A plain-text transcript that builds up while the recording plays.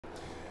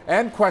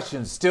And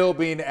questions still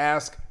being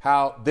asked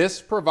how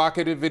this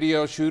provocative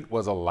video shoot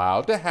was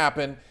allowed to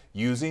happen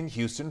using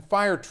Houston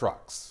fire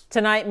trucks.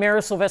 Tonight, Mayor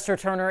Sylvester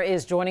Turner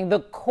is joining the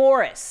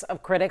chorus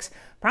of critics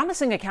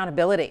promising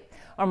accountability.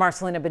 Our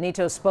Marcelino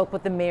Benito spoke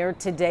with the mayor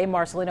today.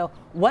 Marcelino,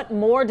 what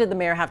more did the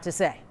mayor have to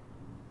say?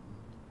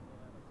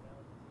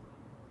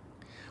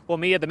 Well,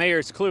 Mia, the mayor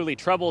is clearly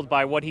troubled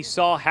by what he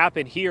saw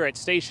happen here at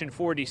Station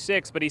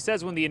 46, but he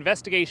says when the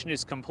investigation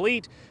is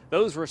complete,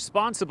 those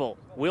responsible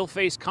will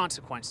face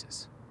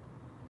consequences.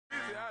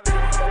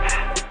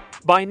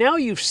 By now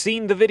you've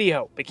seen the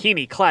video,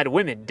 bikini-clad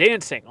women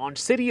dancing on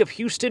City of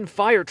Houston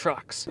fire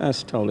trucks.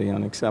 That's totally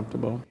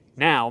unacceptable.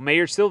 Now,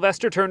 Mayor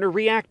Sylvester Turner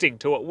reacting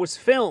to what was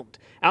filmed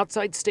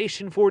outside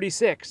Station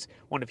 46,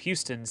 one of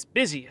Houston's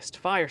busiest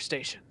fire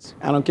stations.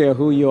 I don't care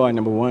who you are,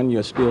 number one,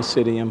 you're still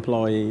city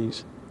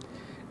employees.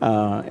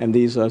 And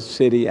these are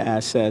city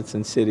assets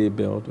and city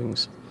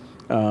buildings.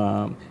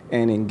 And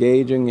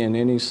engaging in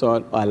any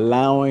sort,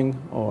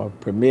 allowing or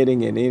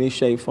permitting in any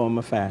shape, form,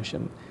 or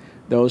fashion,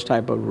 those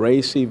type of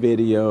racy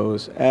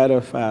videos at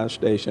a fire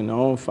station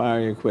on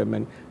fire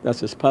equipment,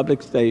 that's its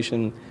public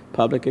station,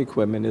 public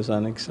equipment, is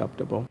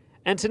unacceptable.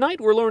 And tonight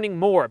we're learning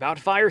more about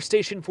Fire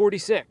Station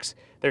 46.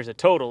 There's a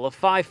total of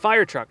 5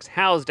 fire trucks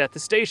housed at the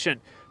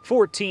station.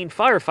 14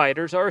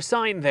 firefighters are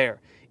assigned there.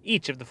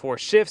 Each of the 4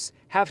 shifts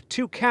have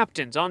 2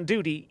 captains on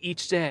duty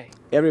each day.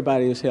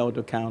 Everybody is held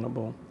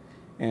accountable,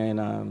 and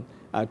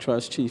I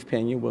trust Chief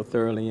Pena will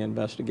thoroughly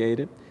investigate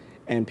it,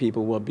 and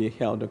people will be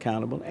held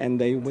accountable, and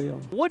they will.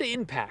 What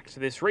impact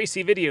this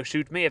racy video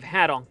shoot may have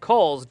had on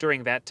calls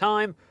during that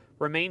time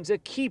remains a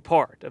key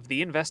part of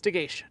the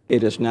investigation.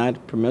 It is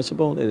not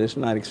permissible, it is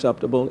not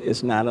acceptable,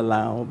 it's not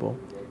allowable,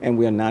 and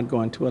we are not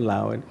going to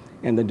allow it,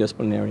 and the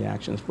disciplinary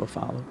actions will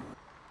follow.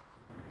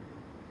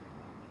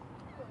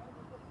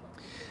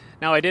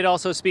 Now, I did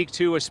also speak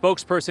to a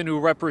spokesperson who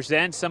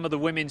represents some of the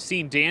women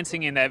seen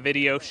dancing in that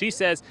video. She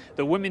says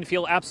the women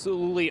feel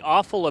absolutely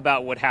awful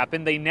about what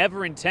happened. They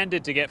never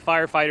intended to get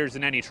firefighters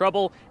in any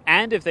trouble,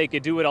 and if they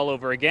could do it all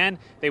over again,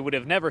 they would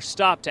have never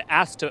stopped to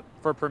ask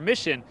for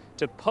permission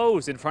to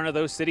pose in front of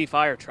those city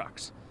fire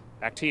trucks.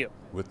 Back to you.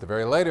 With the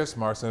very latest,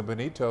 Marcelino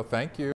Benito, thank you.